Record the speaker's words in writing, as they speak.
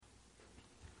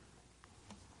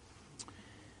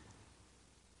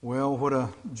Well, what a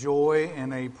joy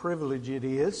and a privilege it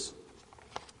is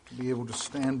to be able to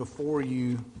stand before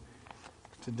you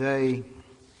today,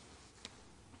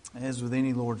 as with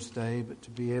any Lord's Day, but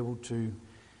to be able to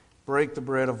break the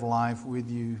bread of life with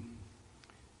you.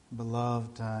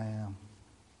 Beloved, I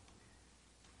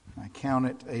count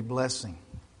it a blessing.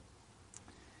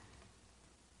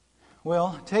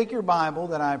 Well, take your Bible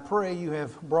that I pray you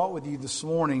have brought with you this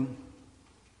morning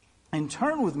and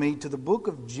turn with me to the book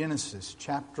of Genesis,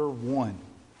 chapter 1.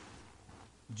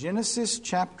 Genesis,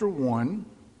 chapter 1,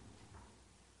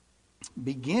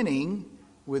 beginning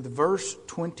with verse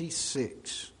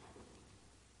 26.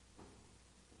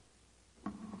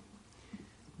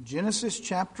 Genesis,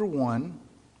 chapter 1,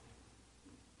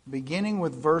 beginning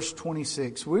with verse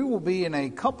 26. We will be in a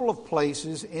couple of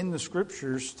places in the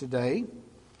Scriptures today,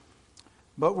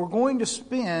 but we're going to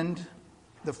spend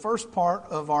the first part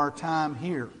of our time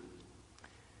here.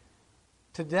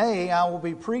 Today I will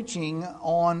be preaching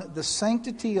on the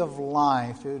sanctity of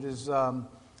life. It is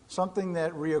something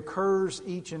that reoccurs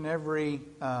each and every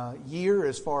year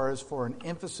as far as for an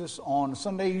emphasis on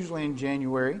Sunday, usually in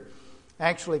January.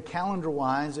 Actually,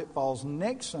 calendar-wise, it falls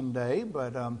next Sunday,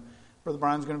 but Brother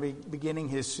Brian's going to be beginning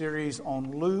his series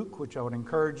on Luke, which I would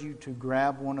encourage you to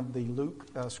grab one of the Luke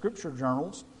scripture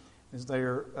journals, as they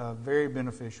are very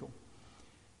beneficial.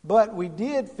 But we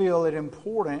did feel it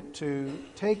important to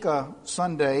take a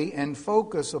Sunday and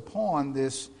focus upon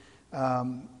this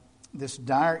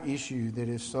dire issue that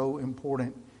is so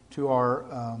important to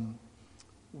our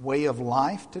way of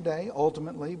life today,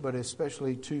 ultimately, but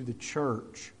especially to the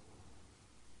church.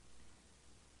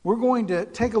 We're going to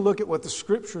take a look at what the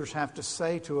Scriptures have to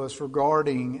say to us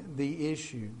regarding the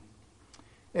issue.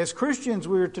 As Christians,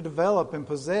 we are to develop and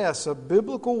possess a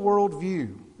biblical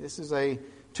worldview. This is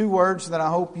two words that I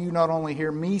hope you not only hear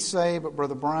me say, but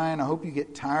Brother Brian, I hope you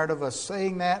get tired of us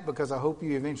saying that, because I hope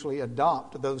you eventually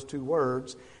adopt those two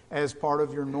words as part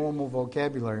of your normal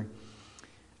vocabulary.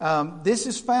 This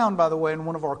is found, by the way, in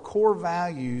one of our core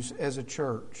values as a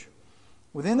church.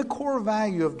 Within the core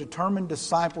value of determined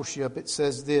discipleship, it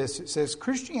says this. It says,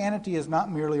 Christianity is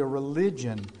not merely a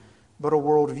religion, but a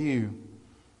worldview.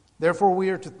 Therefore, we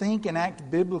are to think and act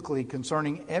biblically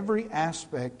concerning every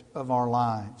aspect of our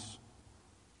lives.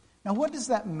 Now, what does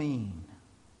that mean?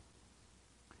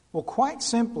 Well, quite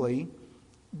simply,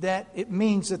 that it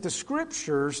means that the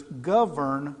Scriptures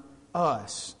govern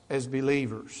us as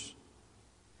believers.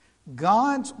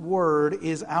 God's Word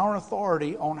is our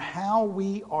authority on how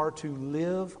we are to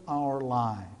live our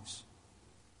lives.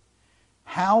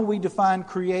 How we define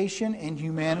creation and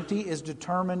humanity is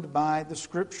determined by the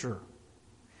Scripture.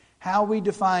 How we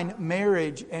define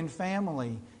marriage and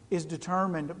family is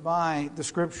determined by the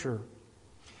Scripture.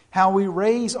 How we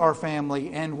raise our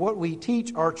family and what we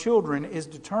teach our children is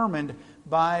determined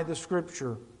by the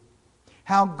Scripture.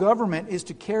 How government is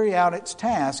to carry out its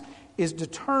task is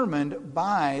determined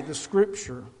by the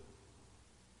Scripture.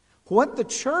 What the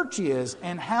church is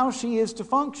and how she is to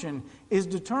function is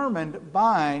determined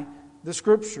by the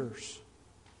Scriptures.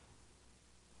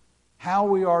 How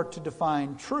we are to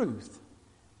define truth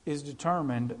is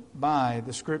determined by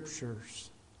the Scriptures.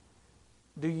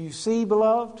 Do you see,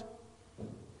 beloved?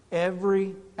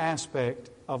 Every aspect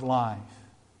of life.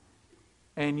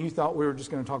 And you thought we were just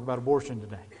going to talk about abortion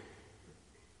today.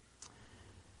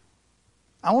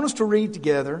 I want us to read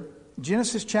together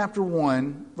Genesis chapter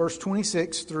 1, verse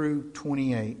 26 through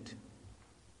 28.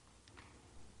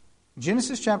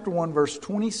 Genesis chapter 1, verse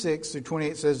 26 through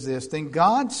 28 says this, Then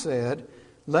God said,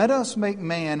 Let us make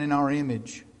man in our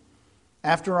image,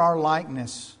 after our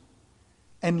likeness,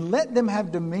 and let them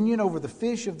have dominion over the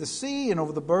fish of the sea, and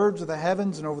over the birds of the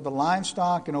heavens, and over the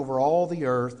livestock, and over all the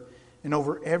earth, and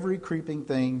over every creeping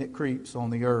thing that creeps on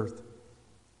the earth.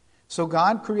 So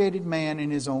God created man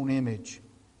in His own image.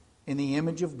 In the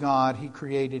image of God He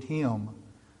created him.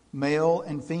 Male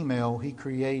and female He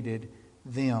created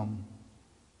them.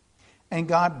 And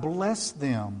God blessed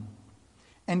them.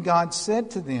 And God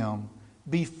said to them,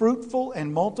 Be fruitful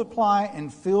and multiply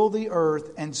and fill the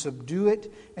earth and subdue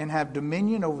it and have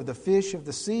dominion over the fish of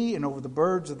the sea and over the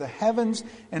birds of the heavens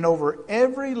and over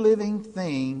every living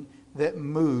thing that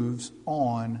moves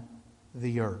on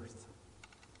the earth.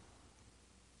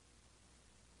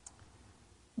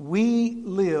 We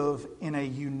live in a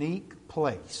unique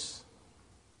place.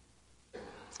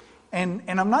 And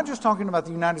I'm not just talking about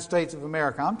the United States of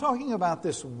America. I'm talking about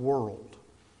this world.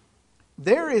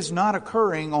 There is not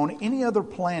occurring on any other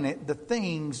planet the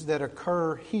things that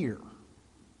occur here.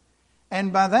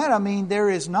 And by that I mean there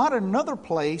is not another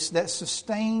place that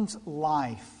sustains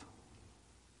life.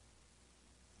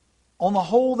 On the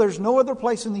whole, there's no other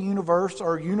place in the universe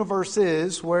or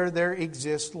universes where there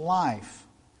exists life.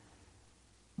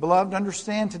 Beloved,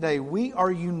 understand today, we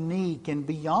are unique, and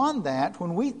beyond that,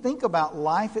 when we think about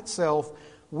life itself,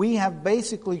 we have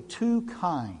basically two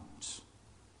kinds.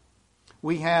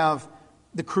 We have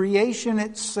the creation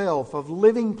itself of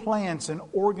living plants and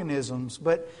organisms,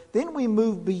 but then we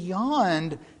move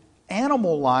beyond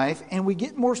animal life and we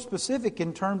get more specific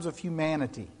in terms of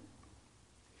humanity.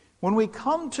 When we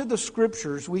come to the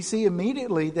Scriptures, we see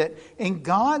immediately that in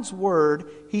God's Word,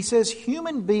 He says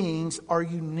human beings are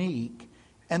unique.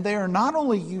 And they are not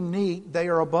only unique, they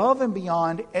are above and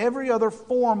beyond every other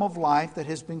form of life that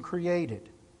has been created.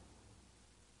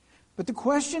 But the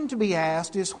question to be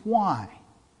asked is why?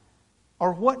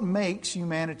 Or what makes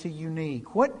humanity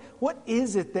unique? What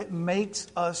is it that makes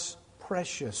us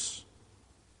precious?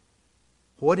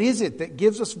 What is it that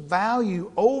gives us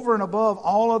value over and above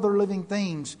all other living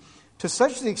things, to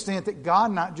such the extent that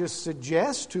God not just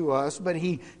suggests to us, but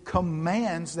He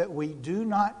commands that we do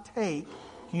not take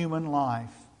human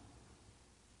life?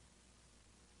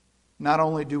 Not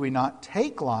only do we not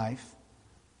take life,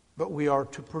 but we are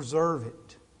to preserve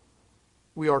it.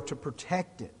 We are to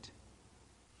protect it.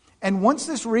 And once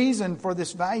this reason for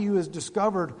this value is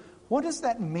discovered, what does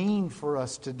that mean for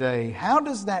us today? How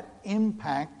does that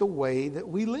impact the way that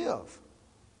we live?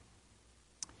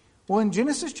 Well, in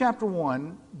Genesis chapter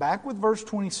 1, back with verse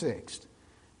 26,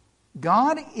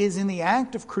 God is in the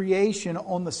act of creation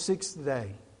on the sixth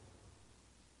day.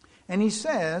 And He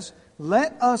says,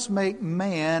 "Let us make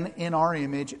man in our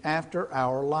image after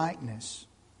our likeness."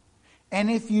 And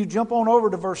if you jump on over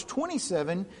to verse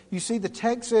 27, you see the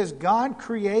text says, God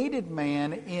created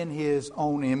man in His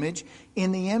own image.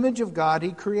 In the image of God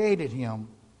He created him.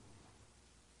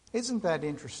 Isn't that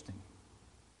interesting?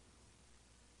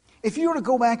 If you were to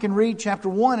go back and read chapter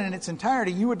 1 in its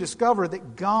entirety, you would discover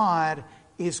that God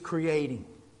is creating.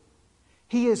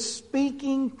 He is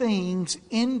speaking things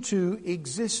into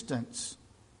existence.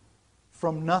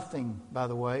 From nothing, by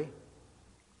the way.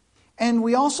 And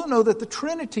we also know that the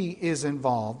Trinity is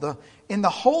involved. In the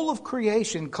whole of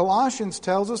creation, Colossians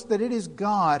tells us that it is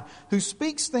God who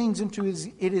speaks things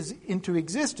into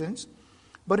existence,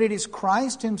 but it is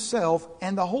Christ Himself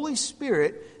and the Holy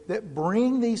Spirit that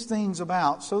bring these things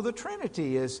about. So the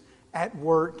Trinity is at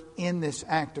work in this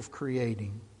act of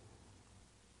creating.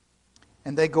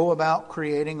 And they go about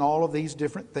creating all of these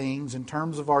different things in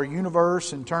terms of our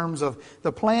universe, in terms of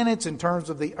the planets, in terms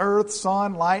of the earth,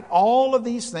 sun, light, all of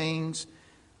these things,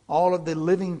 all of the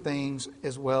living things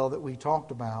as well that we talked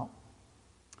about.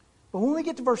 But when we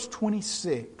get to verse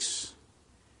 26,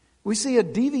 we see a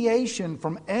deviation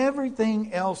from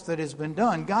everything else that has been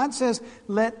done. God says,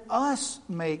 "Let us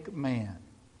make man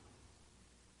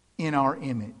in our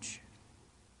image."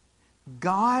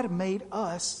 God made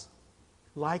us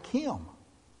like Him.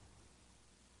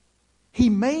 He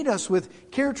made us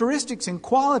with characteristics and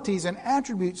qualities and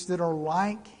attributes that are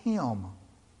like Him.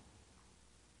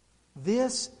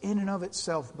 This, in and of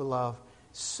itself, beloved,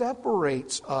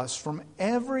 separates us from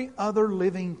every other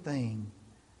living thing,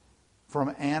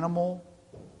 from animal,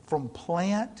 from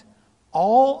plant.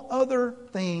 All other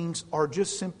things are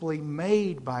just simply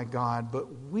made by God, but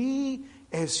we,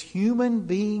 as human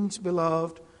beings,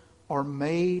 beloved, are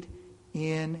made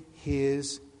in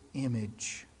His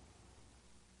image.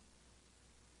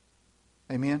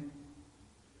 Amen?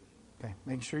 Okay,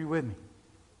 make sure you're with me.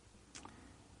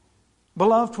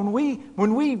 Beloved,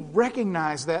 when we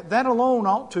recognize that alone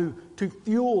ought to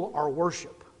fuel our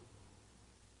worship.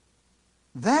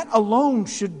 That alone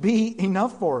should be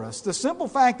enough for us. The simple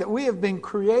fact that we have been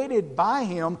created by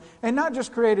Him, and not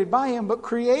just created by Him, but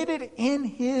created in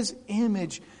His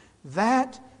image,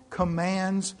 that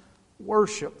commands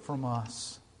worship from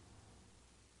us.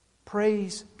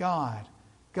 Praise God.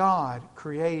 God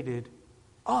created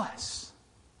us.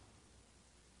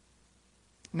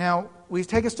 Now, we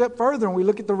take a step further and we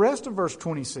look at the rest of verse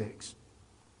 26.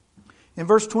 In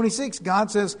verse 26, God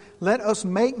says, "Let us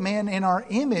make man in our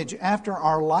image after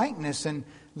our likeness, and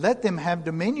let them have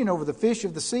dominion over the fish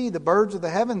of the sea, the birds of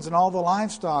the heavens, and all the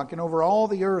livestock, and over all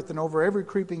the earth, and over every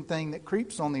creeping thing that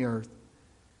creeps on the earth."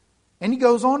 And He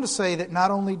goes on to say that not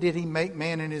only did He make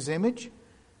man in His image,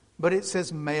 but it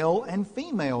says male and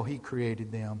female He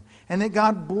created them. And that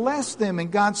God blessed them,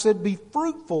 and God said, "Be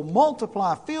fruitful,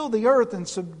 multiply, fill the earth and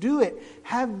subdue it.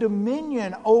 Have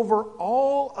dominion over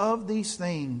all of these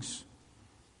things."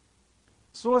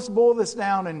 So let's boil this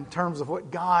down in terms of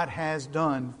what God has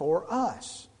done for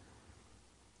us.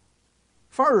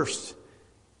 First,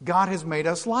 God has made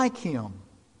us like Him.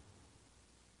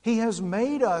 He has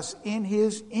made us in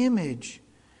His image.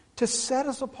 to set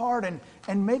us apart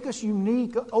and make us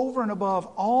unique over and above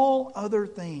all other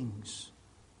things.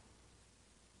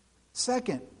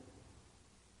 Second,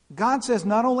 God says,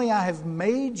 not only I have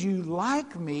made you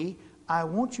like me, I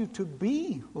want you to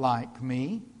be like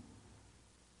me.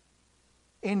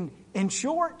 In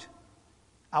short,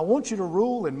 I want you to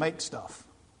rule and make stuff.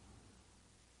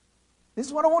 This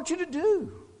is what I want you to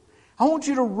do. I want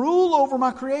you to rule over my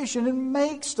creation and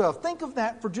make stuff. Think of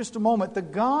that for just a moment. The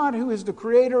God who is the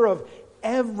creator of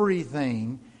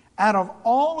everything out of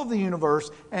all of the universe,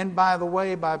 and by the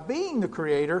way, by being the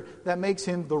creator, that makes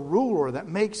him the ruler, that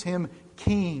makes him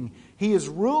king. He is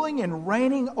ruling and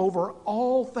reigning over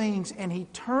all things, and he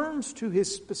turns to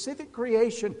his specific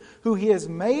creation, who he has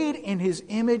made in his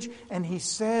image, and he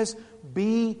says,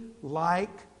 be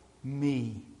like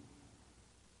me.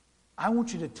 I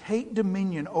want you to take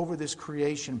dominion over this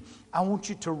creation. I want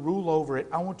you to rule over it.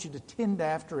 I want you to tend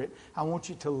after it. I want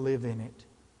you to live in it.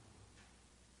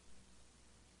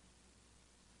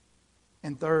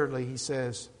 And thirdly, he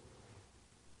says,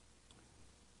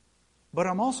 but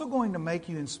I'm also going to make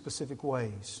you in specific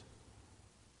ways.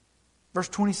 Verse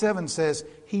 27 says,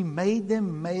 he made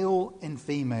them male and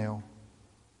female.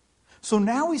 So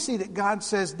now we see that God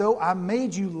says, though I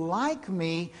made you like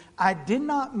me, I did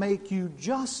not make you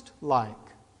just like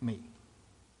me.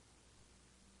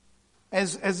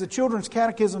 As the Children's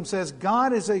Catechism says,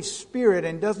 God is a spirit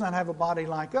and does not have a body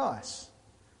like us.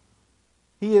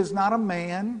 He is not a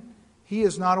man. He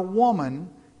is not a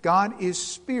woman. God is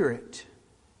spirit.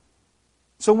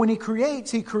 So when He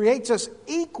creates us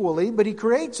equally, but He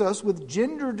creates us with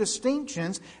gender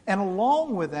distinctions, and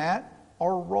along with that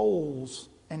are roles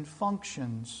and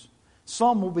functions.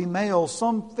 Some will be male,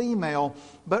 some female,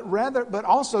 but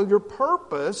also your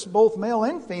purpose, both male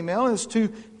and female, is to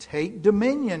take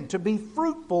dominion, to be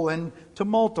fruitful and to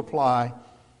multiply.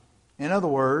 In other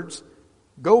words,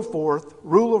 go forth,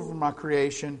 rule over my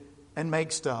creation, and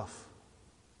make stuff.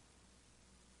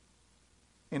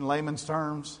 In layman's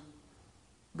terms,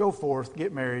 go forth,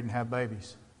 get married, and have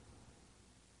babies.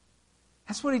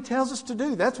 That's what He tells us to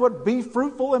do. That's what be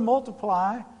fruitful and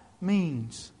multiply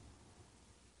means.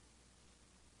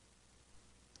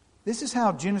 This is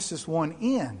how Genesis 1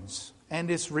 ends, and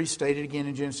it's restated again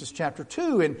in Genesis chapter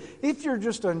 2. And if you're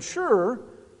just unsure,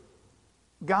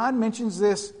 God mentions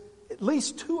this at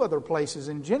least 2 other places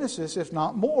in Genesis, if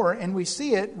not more, and we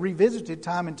see it revisited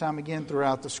time and time again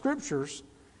throughout the Scriptures.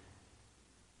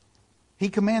 He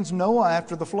commands Noah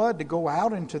after the flood to go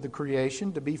out into the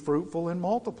creation to be fruitful and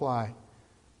multiply.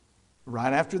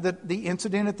 Right after the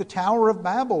incident at the Tower of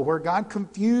Babel, where God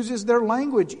confuses their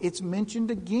language, it's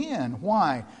mentioned again.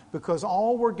 Why? Because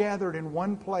all were gathered in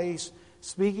one place,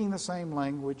 speaking the same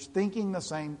language, thinking the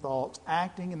same thoughts,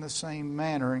 acting in the same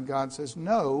manner. And God says,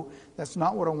 no, that's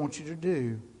not what I want you to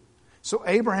do. So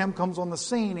Abraham comes on the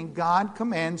scene, and God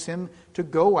commands him to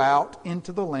go out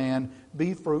into the land,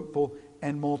 be fruitful,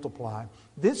 and multiply.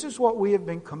 This is what we have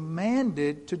been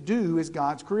commanded to do as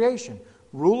God's creation.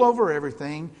 Rule over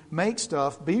everything, make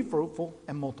stuff, be fruitful,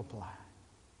 and multiply.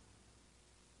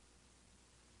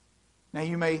 Now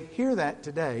you may hear that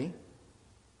today,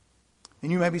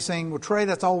 and you may be saying, well, Trey,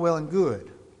 that's all well and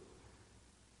good.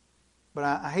 But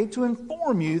I hate to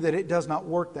inform you that it does not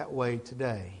work that way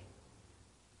today.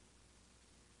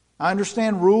 I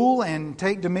understand rule and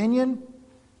take dominion.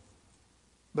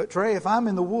 But Trey, if I'm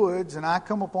in the woods and I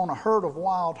come upon a herd of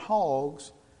wild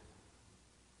hogs,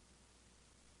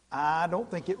 I don't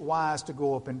think it wise to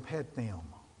go up and pet them.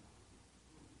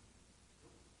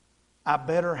 I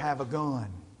better have a gun.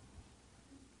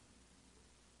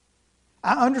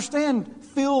 I understand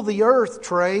fill the earth,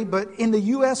 Trey, but in the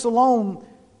U.S. alone,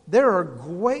 there are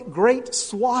great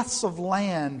swaths of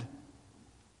land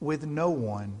with no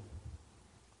one.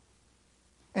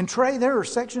 And Trey, there are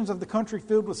sections of the country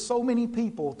filled with so many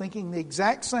people thinking the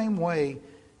exact same way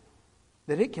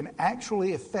that it can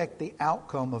actually affect the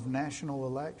outcome of national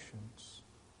elections.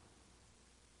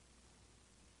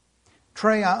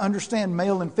 Trey, I understand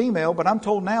male and female, but I'm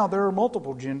told now there are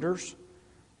multiple genders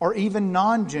or even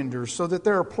non-genders, so that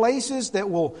there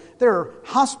are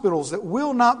hospitals that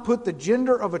will not put the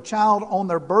gender of a child on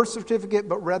their birth certificate,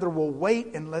 but rather will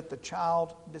wait and let the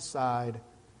child decide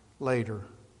later.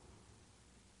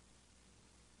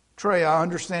 Trey, I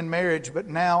understand marriage, but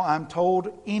now I'm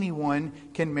told anyone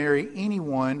can marry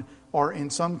anyone, or in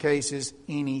some cases,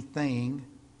 anything.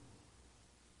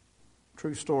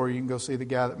 True story, you can go see the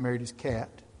guy that married his cat.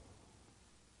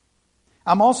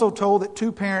 I'm also told that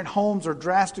 2-parent homes are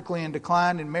drastically in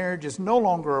decline and marriage is no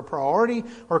longer a priority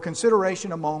or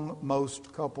consideration among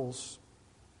most couples.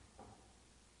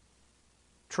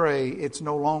 Trey, it's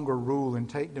no longer rule and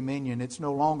take dominion. It's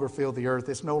no longer fill the earth.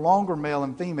 It's no longer male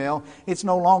and female. It's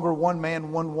no longer one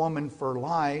man, one woman for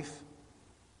life.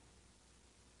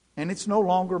 And it's no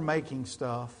longer making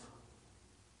stuff.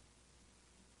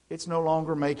 It's no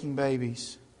longer making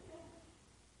babies.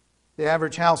 The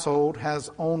average household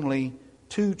has only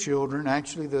 2 children.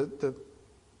 Actually, the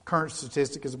current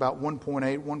statistic is about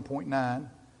 1.8, 1.9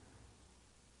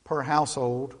 per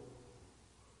household.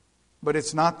 But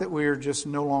it's not that we are just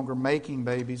no longer making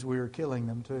babies, we are killing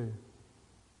them too.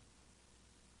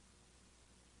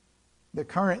 The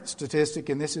current statistic,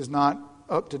 and this is not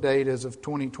up to date as of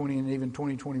 2020 and even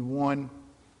 2021,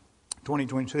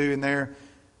 2022, and their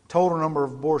total number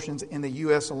of abortions in the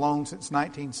U.S. alone since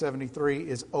 1973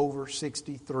 is over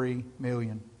 63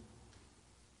 million.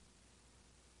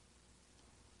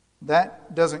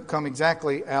 That doesn't come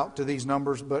exactly out to these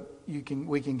numbers, but we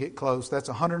can get close. That's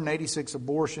 186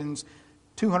 abortions,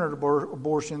 200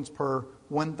 abortions per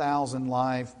 1,000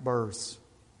 live births.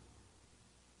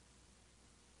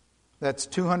 That's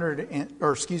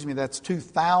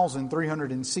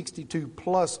 2,362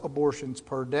 plus abortions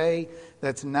per day.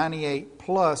 That's 98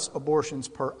 plus abortions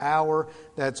per hour.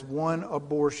 That's 1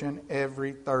 abortion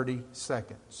every 30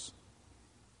 seconds.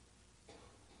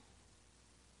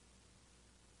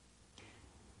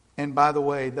 And by the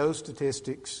way, those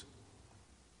statistics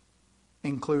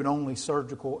include only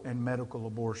surgical and medical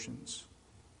abortions.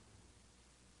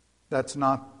 That's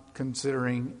not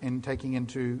considering and taking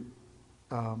into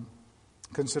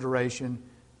consideration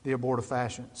the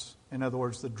abortifacients. In other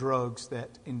words, the drugs that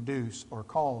induce or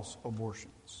cause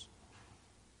abortions.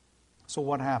 So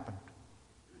what happened?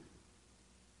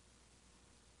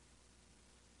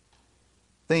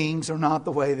 Things are not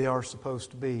the way they are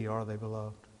supposed to be, are they,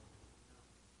 beloved?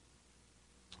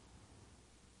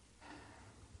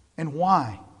 And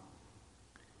why?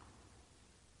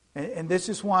 And this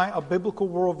is why a biblical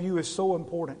worldview is so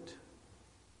important.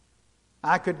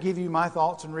 I could give you my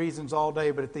thoughts and reasons all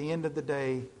day, but at the end of the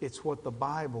day, it's what the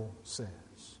Bible says.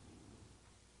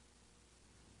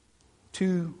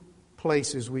 2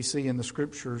 places we see in the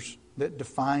Scriptures that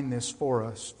define this for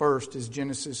us. First is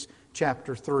Genesis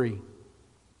chapter 3.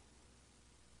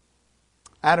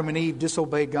 Adam and Eve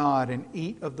disobey God and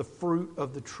eat of the fruit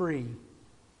of the tree.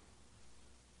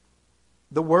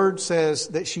 The Word says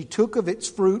that she took of its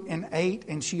fruit and ate,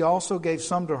 and she also gave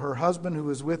some to her husband who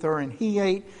was with her, and he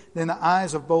ate. Then the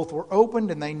eyes of both were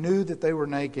opened, and they knew that they were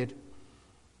naked.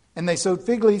 And they sewed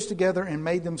fig leaves together and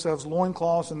made themselves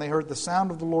loincloths, and they heard the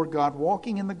sound of the Lord God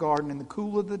walking in the garden in the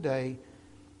cool of the day.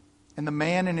 And the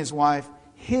man and his wife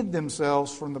hid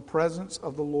themselves from the presence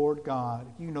of the Lord God.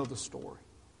 You know the story.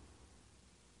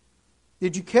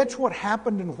 Did you catch what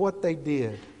happened and what they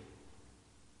did?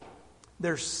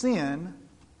 Their sin,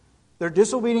 their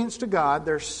disobedience to God,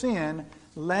 their sin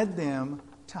led them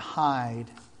to hide.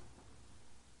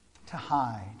 To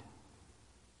hide.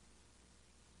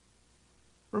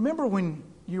 Remember when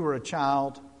you were a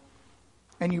child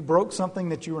and you broke something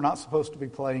that you were not supposed to be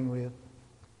playing with?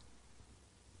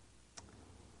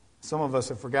 Some of us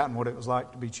have forgotten what it was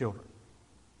like to be children.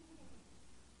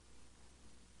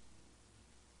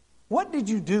 What did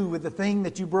you do with the thing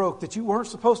that you broke that you weren't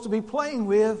supposed to be playing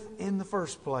with in the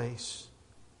first place?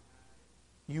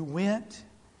 You went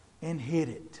and hid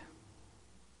it.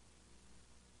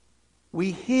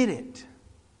 We hid it.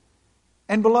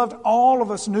 And beloved, all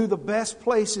of us knew the best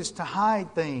places to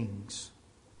hide things.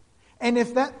 And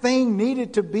if that thing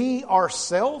needed to be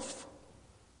ourself,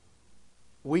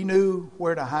 we knew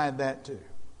where to hide that too.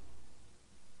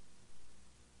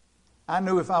 I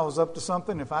knew if I was up to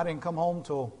something, if I didn't come home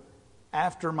till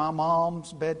after my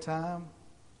mom's bedtime,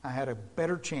 I had a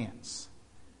better chance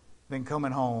than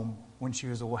coming home when she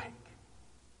was awake.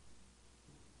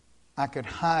 I could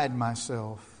hide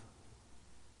myself.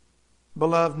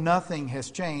 Beloved, nothing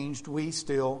has changed. We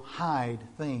still hide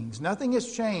things. Nothing has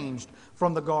changed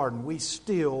from the garden. We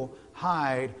still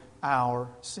hide our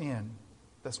sin.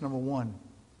 That's number 1.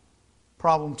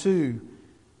 Problem 2,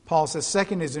 Paul says,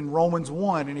 second is in Romans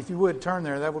 1. And if you would turn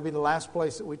there, that would be the last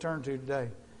place that we turn to today.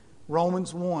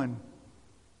 Romans 1.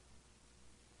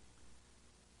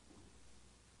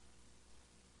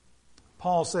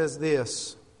 Paul says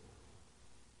this.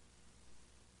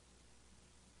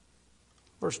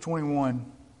 Verse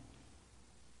 21.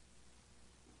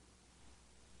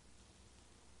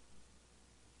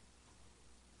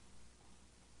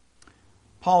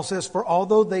 Paul says, for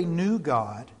although they knew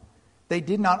God, they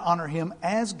did not honor Him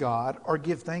as God or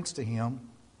give thanks to Him.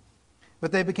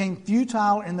 But they became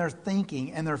futile in their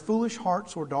thinking, and their foolish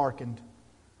hearts were darkened.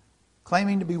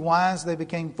 Claiming to be wise, they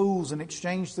became fools and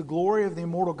exchanged the glory of the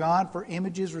immortal God for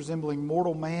images resembling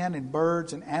mortal man and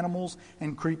birds and animals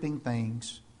and creeping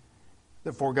things.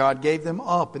 Therefore God gave them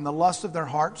up in the lust of their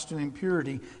hearts to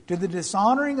impurity, to the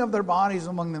dishonoring of their bodies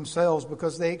among themselves,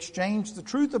 because they exchanged the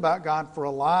truth about God for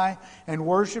a lie and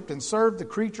worshipped and served the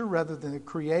creature rather than the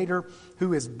Creator,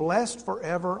 who is blessed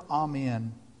forever.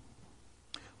 Amen.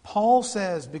 Paul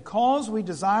says, because we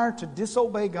desire to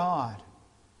disobey God,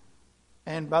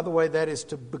 and by the way, that is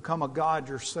to become a God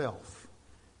yourself.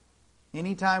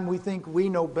 Anytime we think we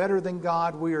know better than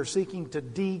God, we are seeking to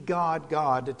de-God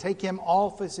God, to take Him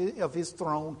off of His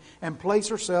throne and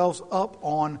place ourselves up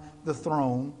on the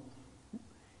throne.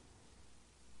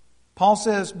 Paul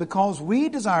says, because we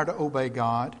desire to obey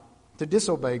God, to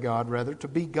disobey God rather, to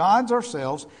be gods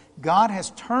ourselves, God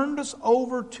has turned us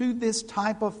over to this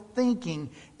type of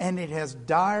thinking, and it has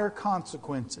dire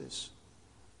consequences.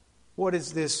 What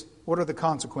is this? What are the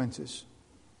consequences?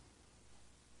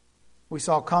 We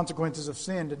saw consequences of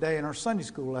sin today in our Sunday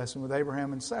school lesson with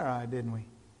Abraham and Sarai, didn't we?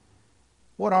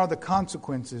 What are the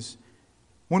consequences?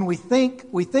 When we think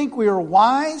we are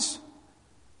wise,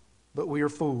 but we are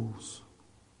fools.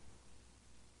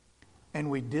 And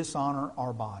we dishonor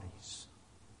our bodies.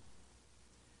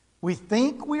 We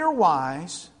think we are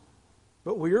wise,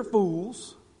 but we are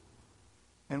fools,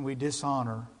 and we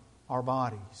dishonor our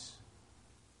bodies.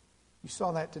 You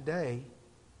saw that today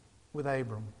with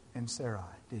Abram and Sarai,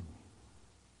 didn't you?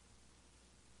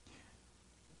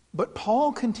 But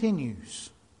Paul continues.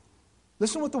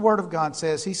 Listen to what the Word of God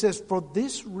says. He says, for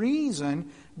this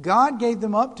reason, God gave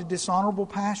them up to dishonorable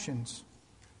passions.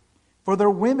 For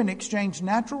their women exchanged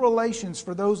natural relations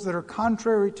for those that are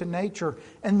contrary to nature.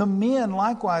 And the men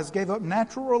likewise gave up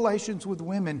natural relations with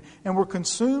women and were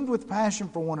consumed with passion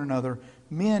for one another,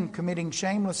 men committing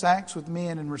shameless acts with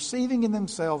men and receiving in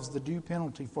themselves the due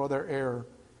penalty for their error.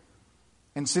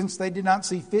 And since they did not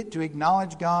see fit to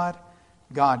acknowledge God,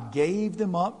 God gave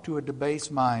them up to a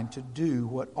debased mind to do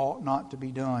what ought not to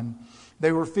be done.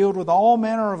 They were filled with all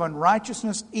manner of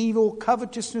unrighteousness, evil,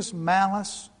 covetousness,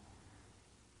 malice.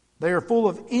 They are full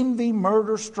of envy,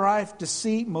 murder, strife,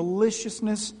 deceit,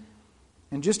 maliciousness.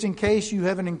 And just in case you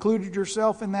haven't included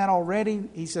yourself in that already,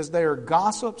 he says they are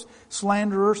gossips,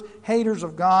 slanderers, haters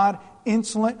of God,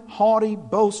 insolent, haughty,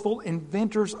 boastful,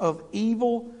 inventors of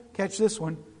evil. Catch this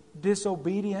one.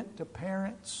 Disobedient to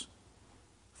parents.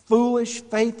 Foolish,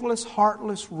 faithless,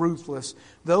 heartless, ruthless.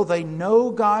 Though they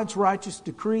know God's righteous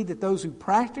decree that those who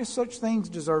practice such things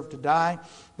deserve to die,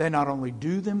 they not only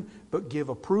do them, but give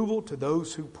approval to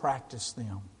those who practice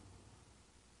them.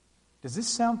 Does this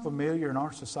sound familiar in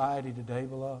our society today,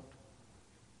 beloved?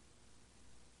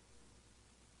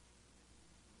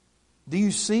 Do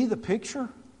you see the picture?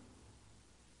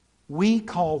 We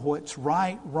call what's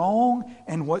right wrong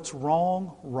and what's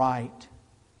wrong right.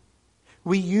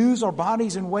 We use our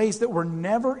bodies in ways that were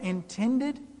never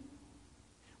intended.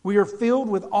 We are filled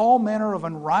with all manner of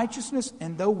unrighteousness,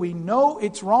 and though we know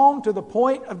it's wrong to the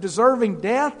point of deserving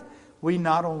death, we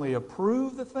not only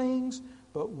approve the things,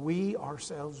 but we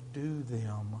ourselves do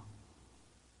them.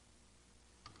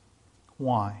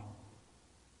 Why?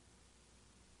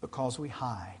 Because we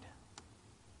hide.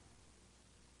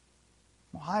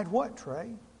 Well, hide what,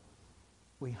 Trey?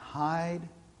 We hide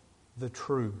the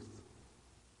truth.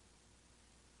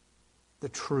 The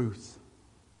truth.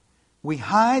 We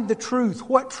hide the truth.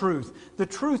 What truth? The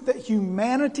truth that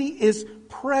humanity is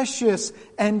precious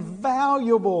and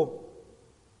valuable.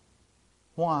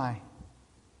 Why?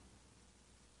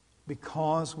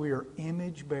 Because we are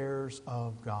image bearers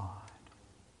of God.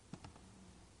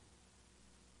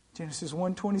 Genesis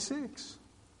 1:26.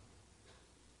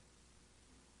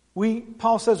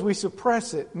 Paul says we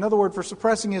suppress it. Another word for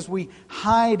suppressing is we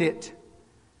hide it.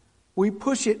 We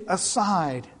push it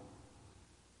aside.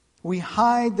 We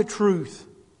hide the truth.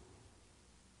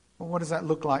 Well, what does that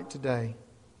look like today?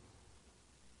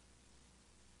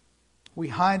 We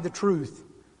hide the truth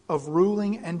of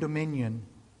ruling and dominion.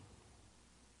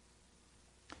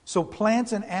 So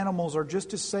plants and animals are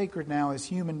just as sacred now as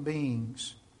human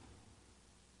beings.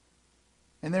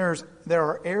 And there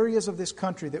are areas of this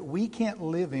country that we can't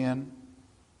live in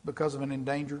because of an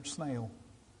endangered snail.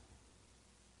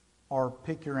 Or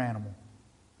pick your animal.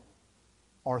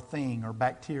 Or thing or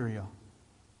bacteria.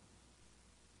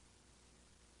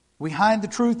 We hide the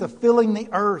truth of filling the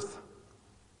earth.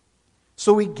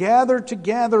 So we gather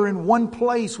together in one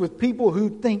place with people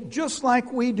who think just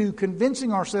like we do,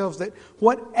 convincing ourselves that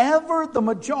whatever the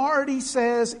majority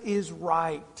says is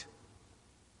right.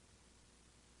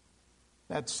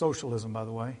 That's socialism, by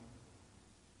the way.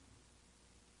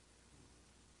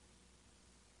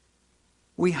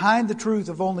 We hide the truth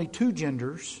of only two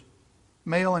genders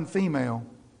male and female.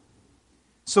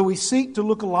 So we seek to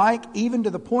look alike even to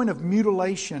the point of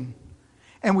mutilation.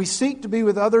 And we seek to be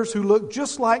with others who look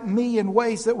just like me in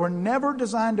ways that were never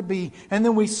designed to be. And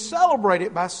then we celebrate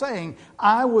it by saying,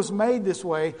 I was made this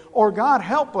way. Or God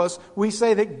help us, we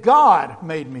say that God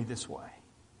made me this way.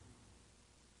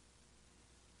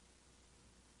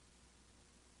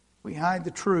 We hide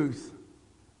the truth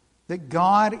that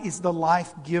God is the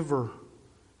life giver.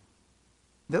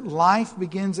 That life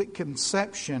begins at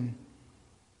conception.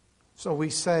 So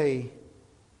we say,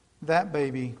 that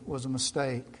baby was a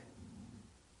mistake.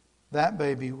 That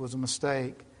baby was a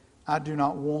mistake. I do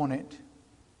not want it.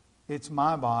 It's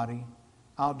my body.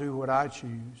 I'll do what I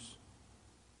choose.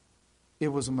 It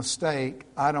was a mistake.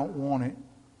 I don't want it.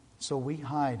 So we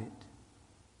hide it.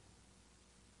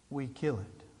 We kill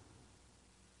it.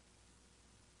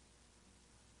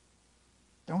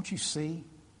 Don't you see?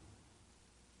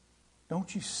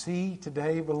 Don't you see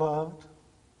today, beloved?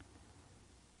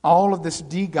 All of this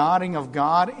de-godding of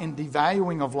God and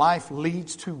devaluing of life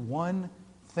leads to one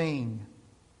thing: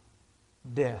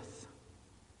 death.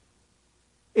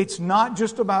 It's not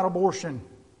just about abortion.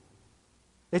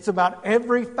 It's about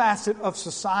every facet of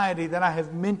society that I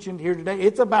have mentioned here today.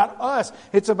 It's about us.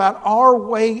 It's about our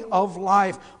way of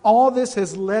life. All this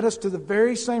has led us to the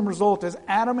very same result as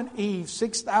Adam and Eve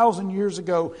 6,000 years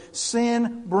ago.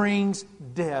 Sin brings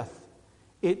death.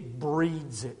 It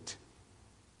breeds it.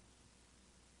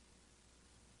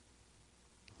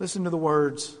 Listen to the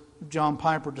words of John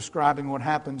Piper describing what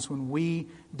happens when we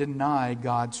deny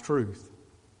God's truth.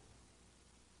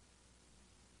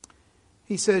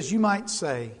 He says, you might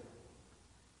say,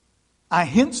 I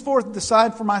henceforth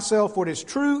decide for myself what is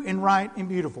true and right and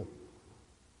beautiful.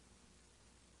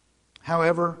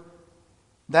 However,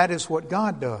 that is what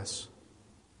God does.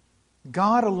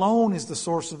 God alone is the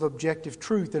source of objective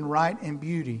truth and right and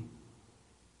beauty.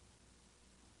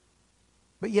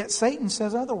 But yet Satan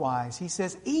says otherwise. He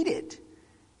says, eat it.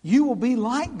 You will be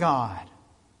like God.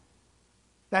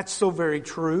 That's so very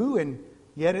true, and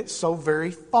yet it's so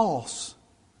very false.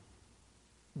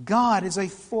 God is a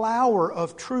flower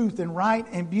of truth and right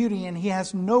and beauty, and He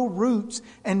has no roots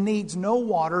and needs no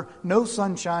water, no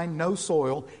sunshine, no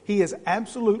soil. He is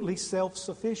absolutely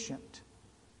self-sufficient.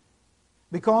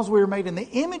 Because we are made in the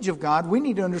image of God, we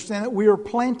need to understand that we are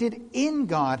planted in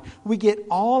God. We get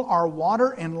all our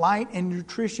water and light and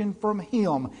nutrition from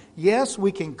Him. Yes,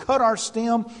 we can cut our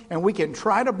stem and we can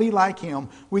try to be like Him.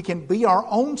 We can be our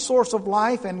own source of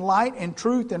life and light and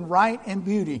truth and right and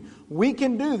beauty. We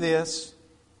can do this,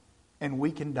 and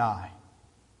we can die.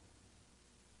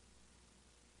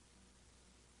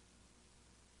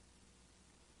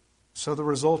 So the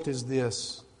result is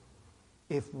this.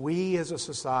 If we as a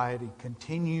society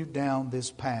continue down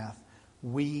this path,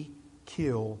 we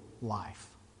kill life.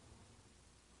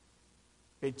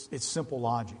 It's simple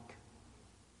logic.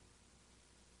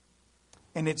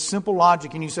 And it's simple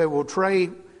logic, and you say, well, Trey,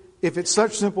 if it's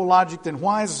such simple logic, then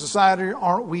why as a society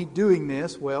aren't we doing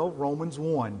this? Well, Romans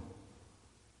 1.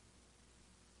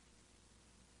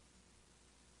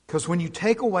 Because when you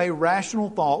take away rational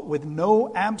thought with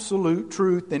no absolute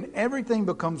truth, then everything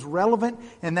becomes relevant,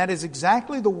 and that is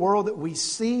exactly the world that we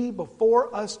see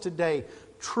before us today.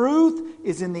 Truth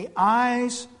is in the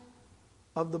eyes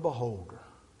of the beholder.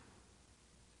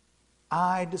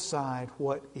 I decide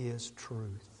what is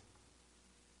truth.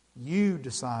 You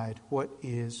decide what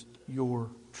is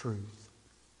your truth.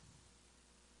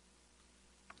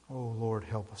 Oh, Lord,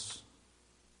 help us.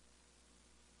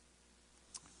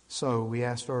 So, we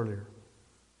asked earlier,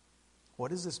 what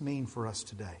does this mean for us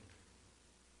today?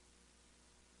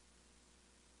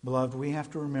 Beloved, we have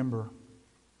to remember,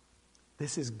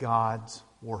 this is God's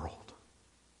world.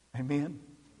 Amen?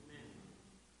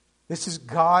 This is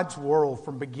God's world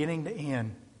from beginning to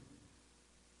end.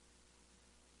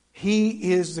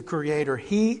 He is the creator.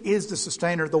 He is the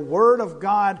sustainer. The Word of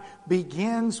God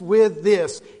begins with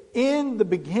this. In the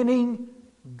beginning,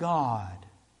 God.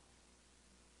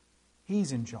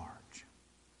 He's in charge.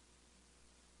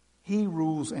 He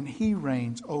rules and He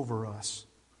reigns over us.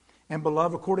 And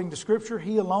beloved, according to Scripture,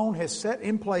 He alone has set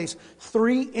in place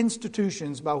 3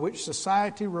 institutions by which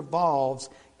society revolves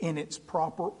in its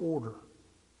proper order.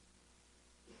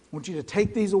 I want you to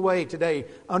take these away today.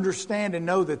 Understand and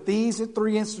know that these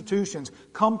 3 institutions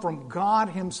come from God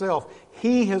Himself.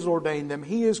 He has ordained them.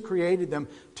 He has created them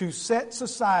to set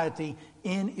society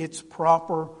in its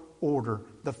proper order.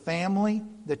 The family,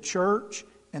 the church,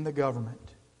 and the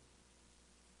government.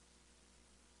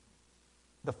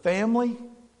 The family,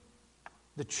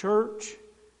 the church,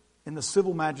 and the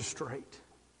civil magistrate.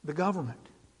 The government.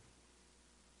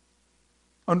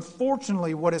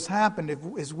 Unfortunately, what has happened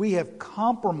is we have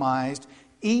compromised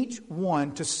each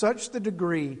one to such the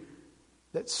degree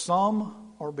that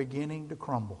some are beginning to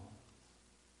crumble.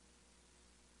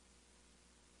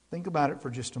 Think about it for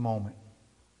just a moment.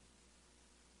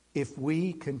 If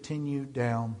we continue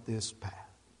down this path,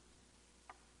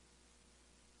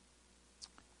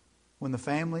 when the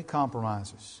family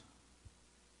compromises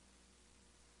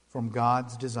from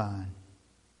God's design,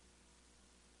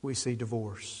 we see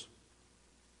divorce.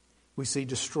 We see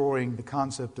destroying the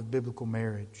concept of biblical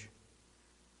marriage.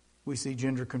 We see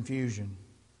gender confusion.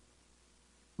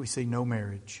 We see no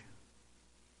marriage.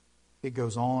 It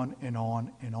goes on and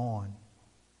on and on.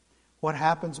 What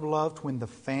happens, beloved, when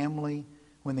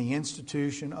the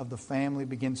institution of the family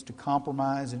begins to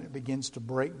compromise and it begins to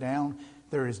break down?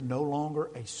 There is no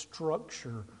longer a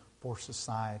structure for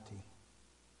society.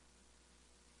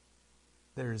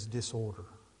 There is disorder.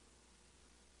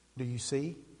 Do you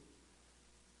see?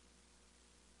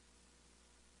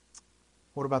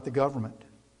 What about the government?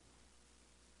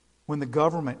 When the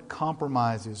government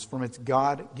compromises from its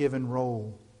God-given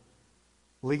role,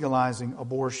 legalizing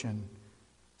abortion,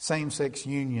 same-sex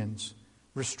unions,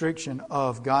 restriction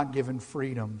of God-given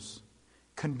freedoms,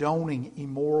 condoning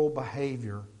immoral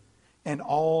behavior, and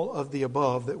all of the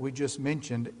above that we just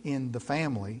mentioned in the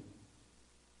family,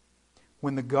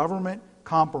 when the government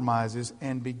compromises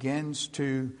and begins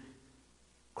to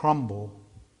crumble,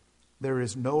 there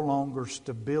is no longer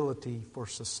stability for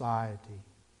society,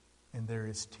 and there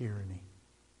is tyranny.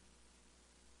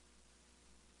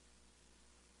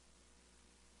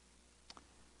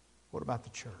 What about the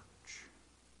church?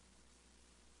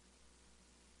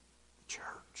 The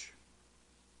church.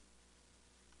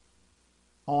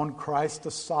 On Christ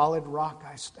the solid rock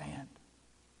I stand.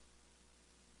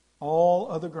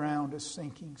 All other ground is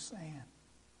sinking sand.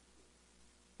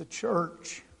 The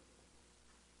church.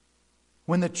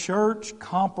 When the church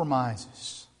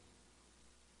compromises,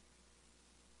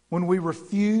 when we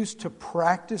refuse to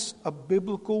practice a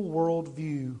biblical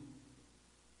worldview,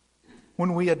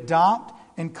 when we adopt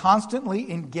and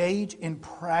constantly engage in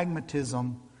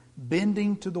pragmatism,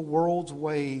 bending to the world's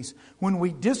ways, when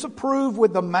we disapprove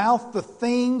with the mouth the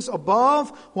things above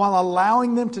while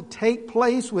allowing them to take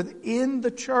place within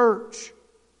the church,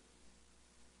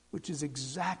 which is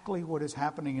exactly what is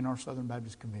happening in our Southern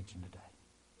Baptist Convention today.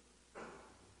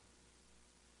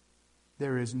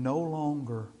 There is no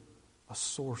longer a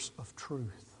source of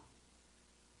truth.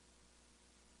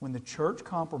 When the church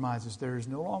compromises, there is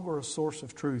no longer a source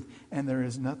of truth, and there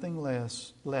is nothing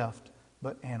less left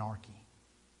but anarchy.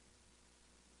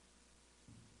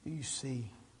 Do you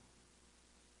see?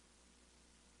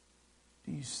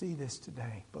 Do you see this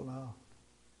today, beloved?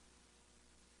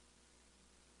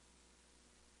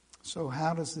 So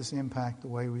how does this impact the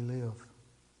way we live?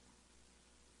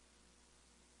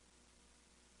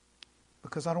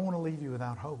 Because I don't want to leave you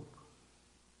without hope.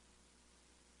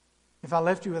 If I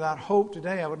left you without hope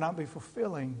today, I would not be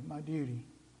fulfilling my duty.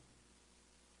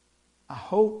 I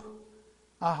hope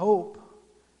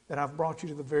that I've brought you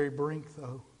to the very brink,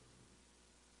 though.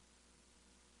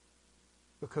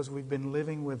 Because we've been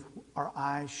living with our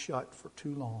eyes shut for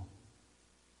too long.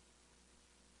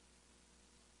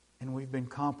 And we've been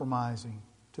compromising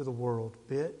to the world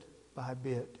bit by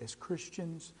bit as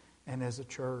Christians and as a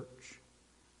church.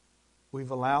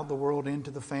 We've allowed the world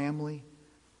into the family,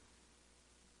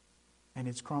 and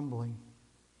it's crumbling.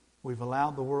 We've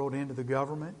allowed the world into the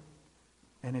government,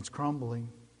 and it's crumbling.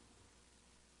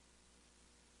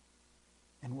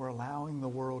 And we're allowing the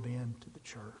world into the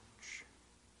church.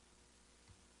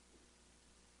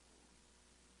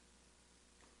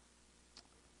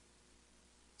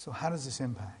 So how does this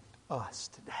impact us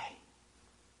today?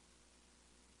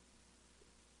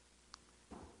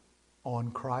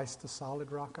 On Christ the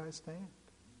solid rock I stand.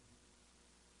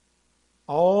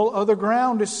 All other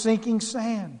ground is sinking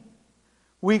sand.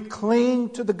 We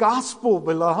cling to the gospel,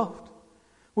 beloved.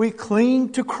 We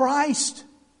cling to Christ.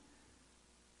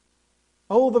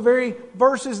 Oh, the very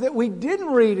verses that we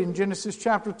didn't read in Genesis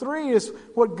chapter 3 is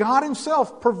what God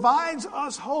Himself provides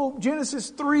us hope. Genesis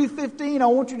 3:15, I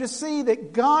want you to see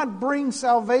that God brings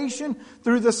salvation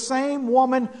through the same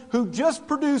woman who just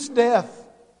produced death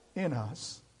in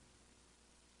us.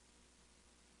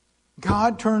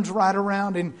 God turns right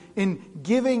around in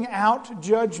giving out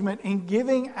judgment, in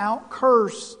giving out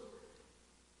curse.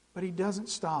 But He doesn't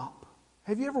stop.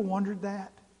 Have you ever wondered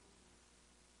that?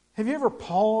 Have you ever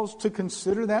paused to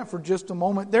consider that for just a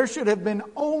moment? There should have been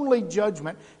only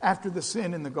judgment after the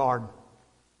sin in the garden.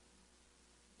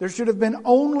 There should have been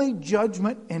only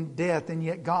judgment and death, and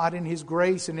yet God in His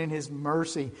grace and in His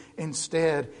mercy,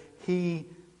 instead, He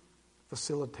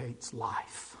facilitates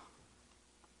life.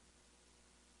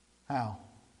 How?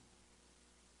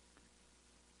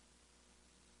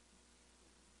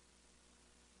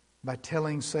 by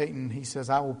telling Satan, he says,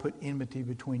 I will put enmity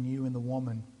between you and the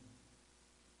woman,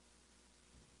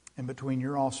 and between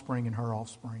your offspring and her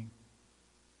offspring.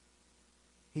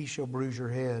 He shall bruise your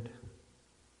head,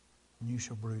 and you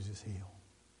shall bruise his heel.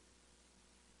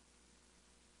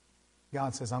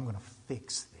 God says, I'm going to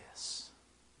fix this.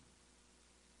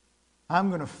 I'm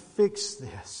going to fix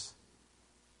this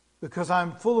because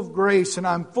I'm full of grace and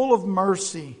I'm full of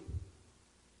mercy.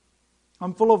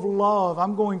 I'm full of love.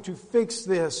 I'm going to fix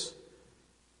this.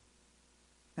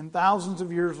 And thousands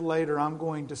of years later, I'm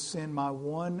going to send my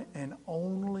one and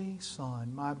only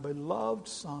Son, my beloved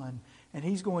Son, and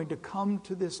He's going to come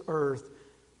to this earth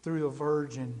through a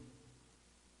virgin,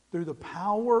 through the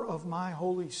power of my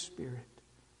Holy Spirit.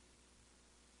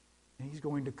 And He's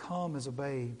going to come as a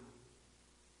babe.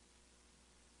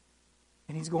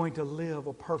 And He's going to live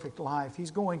a perfect life.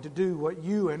 He's going to do what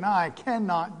you and I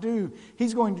cannot do.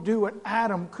 He's going to do what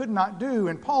Adam could not do.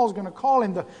 And Paul's going to call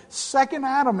him the second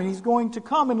Adam. And He's going to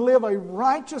come and live a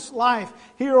righteous life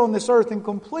here on this earth in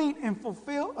complete and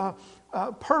fulfill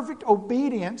perfect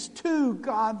obedience to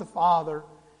God the Father.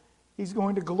 He's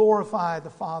going to glorify the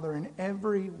Father in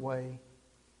every way.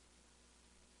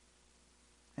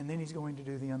 And then He's going to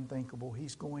do the unthinkable.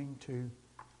 He's going to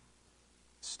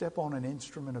step on an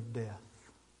instrument of death.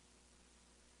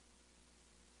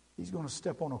 He's going to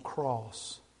step on a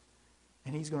cross,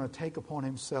 and He's going to take upon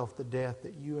Himself the death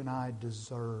that you and I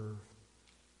deserve.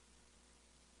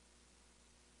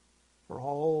 For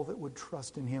all that would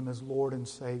trust in Him as Lord and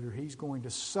Savior, He's going to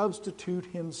substitute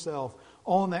Himself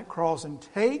on that cross and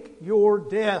take your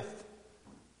death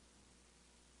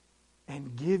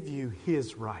and give you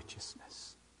His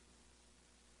righteousness.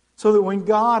 So that when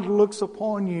God looks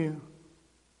upon you,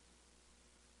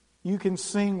 you can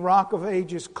sing, Rock of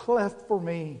Ages, cleft for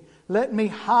me. Let me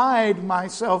hide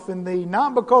myself in Thee.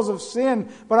 Not because of sin,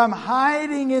 but I'm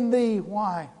hiding in Thee.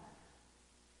 Why?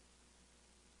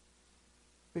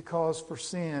 Because for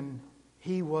sin,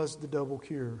 He was the double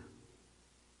cure.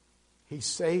 He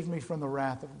saved me from the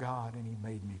wrath of God and He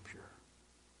made me pure.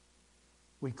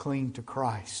 We cling to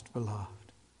Christ, beloved.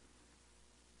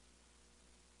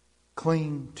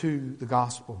 Cling to the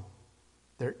gospel.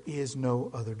 There is no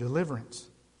other deliverance.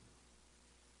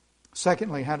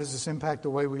 Secondly, how does this impact the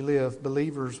way we live?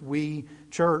 Believers,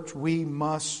 church, we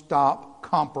must stop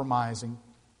compromising.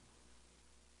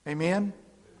 Amen?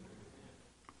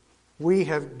 We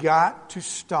have got to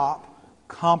stop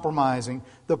compromising.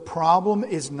 The problem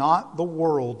is not the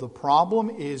world. The problem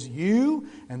is you,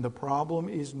 and the problem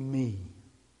is me.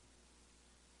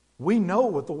 We know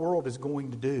what the world is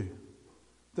going to do.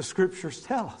 The Scriptures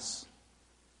tell us.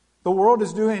 The world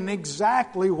is doing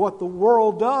exactly what the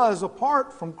world does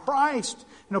apart from Christ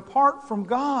and apart from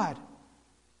God.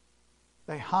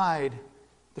 They hide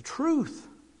the truth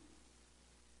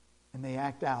and they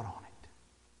act out on it.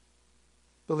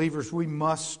 Believers, we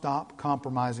must stop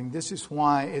compromising. This is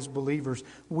why, as believers,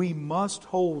 we must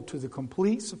hold to the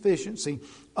complete sufficiency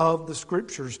of the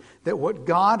Scriptures, that what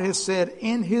God has said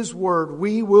in His Word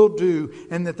we will do,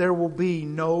 and that there will be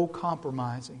no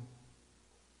compromising.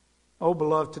 Oh,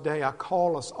 beloved, today I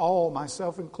call us all,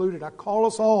 myself included, I call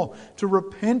us all to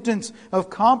repentance of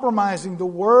compromising the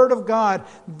Word of God.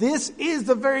 This is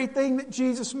the very thing that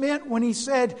Jesus meant when He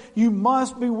said, you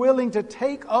must be willing to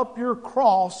take up your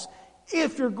cross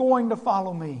if you're going to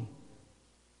follow me.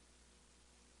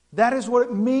 That is what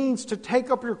it means to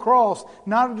take up your cross.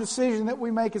 Not a decision that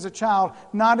we make as a child,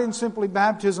 not in simply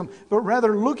baptism, but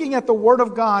rather looking at the Word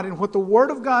of God and what the Word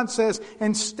of God says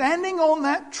and standing on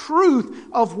that truth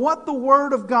of what the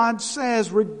Word of God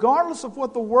says, regardless of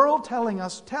what the world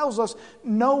tells us,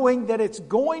 knowing that it's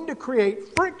going to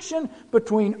create friction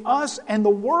between us and the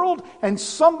world, and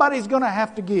somebody's going to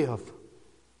have to give.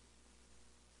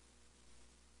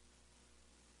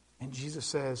 And Jesus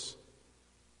says,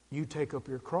 you take up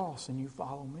your cross and you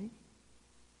follow me.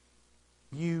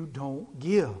 You don't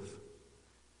give.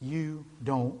 You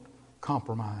don't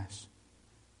compromise.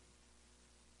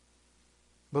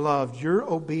 Beloved, your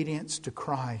obedience to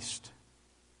Christ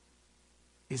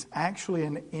is actually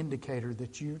an indicator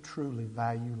that you truly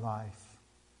value life.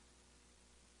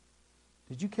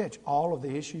 Did you catch all of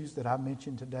the issues that I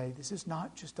mentioned today? This is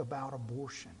not just about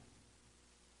abortion.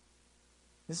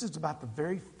 This is about the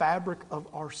very fabric of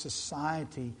our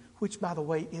society, which, by the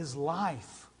way, is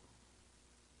life.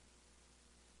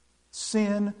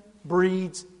 Sin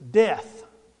breeds death.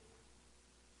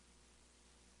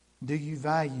 Do you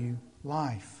value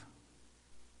life?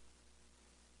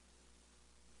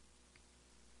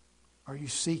 Are you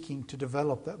seeking to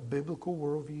develop that biblical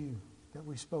worldview that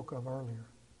we spoke of earlier?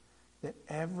 That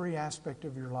every aspect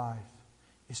of your life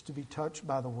is to be touched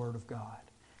by the Word of God.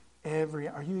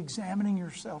 Are you examining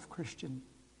yourself, Christian?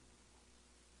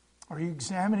 Are you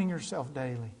examining yourself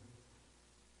daily?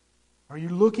 Are you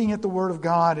looking at the Word of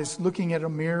God as looking at a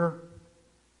mirror?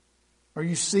 Are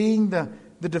you seeing the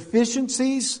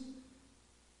deficiencies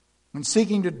and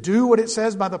seeking to do what it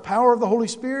says by the power of the Holy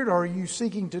Spirit? Or are you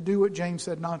seeking to do what James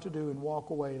said not to do and walk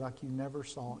away like you never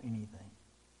saw anything?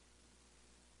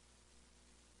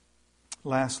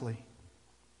 Lastly,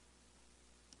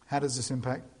 how does this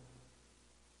impact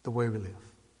the way we live?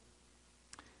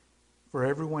 For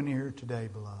everyone here today,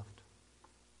 beloved,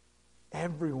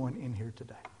 everyone in here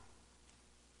today,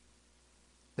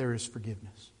 there is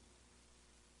forgiveness.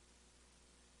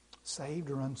 Saved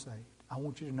or unsaved, I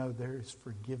want you to know there is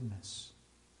forgiveness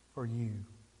for you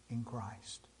in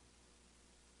Christ.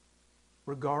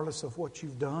 Regardless of what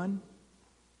you've done,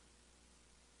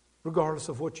 regardless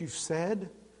of what you've said,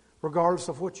 regardless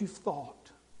of what you've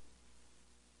thought.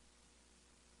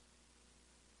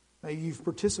 Maybe you've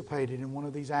participated in one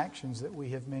of these actions that we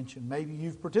have mentioned. Maybe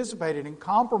you've participated in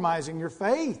compromising your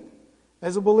faith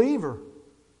as a believer.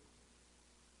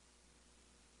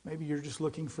 Maybe you're just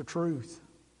looking for truth.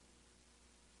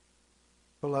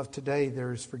 Beloved, today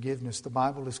there is forgiveness. The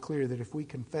Bible is clear that if we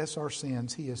confess our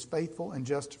sins, He is faithful and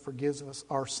just to forgive us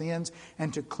our sins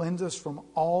and to cleanse us from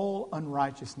all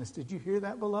unrighteousness. Did you hear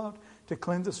that, beloved? To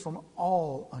cleanse us from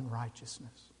all unrighteousness.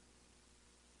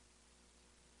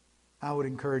 I would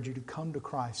encourage you to come to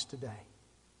Christ today.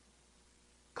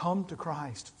 Come to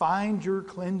Christ. Find your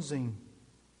cleansing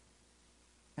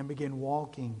and begin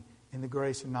walking in the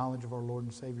grace and knowledge of our Lord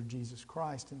and Savior Jesus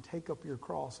Christ, and take up your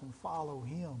cross and follow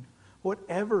Him.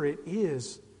 Whatever it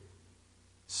is,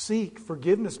 seek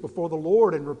forgiveness before the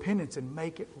Lord and repentance and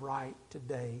make it right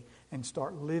today and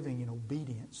start living in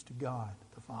obedience to God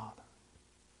the Father.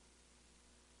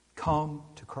 Come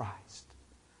to Christ.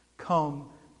 Come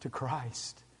to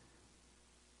Christ.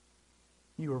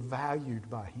 You are valued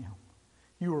by Him.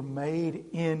 You are made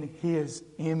in His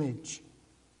image.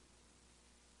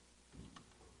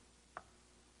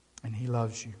 And He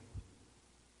loves you.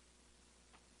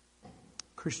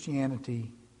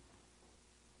 Christianity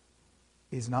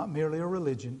is not merely a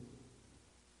religion,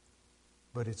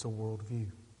 but it's a worldview.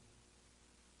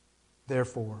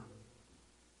 Therefore,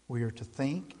 we are to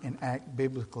think and act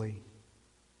biblically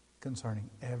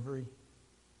concerning every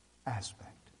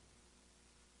aspect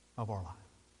of our life.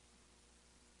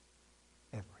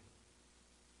 Every.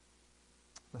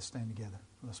 Let's stand together.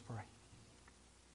 Let's pray.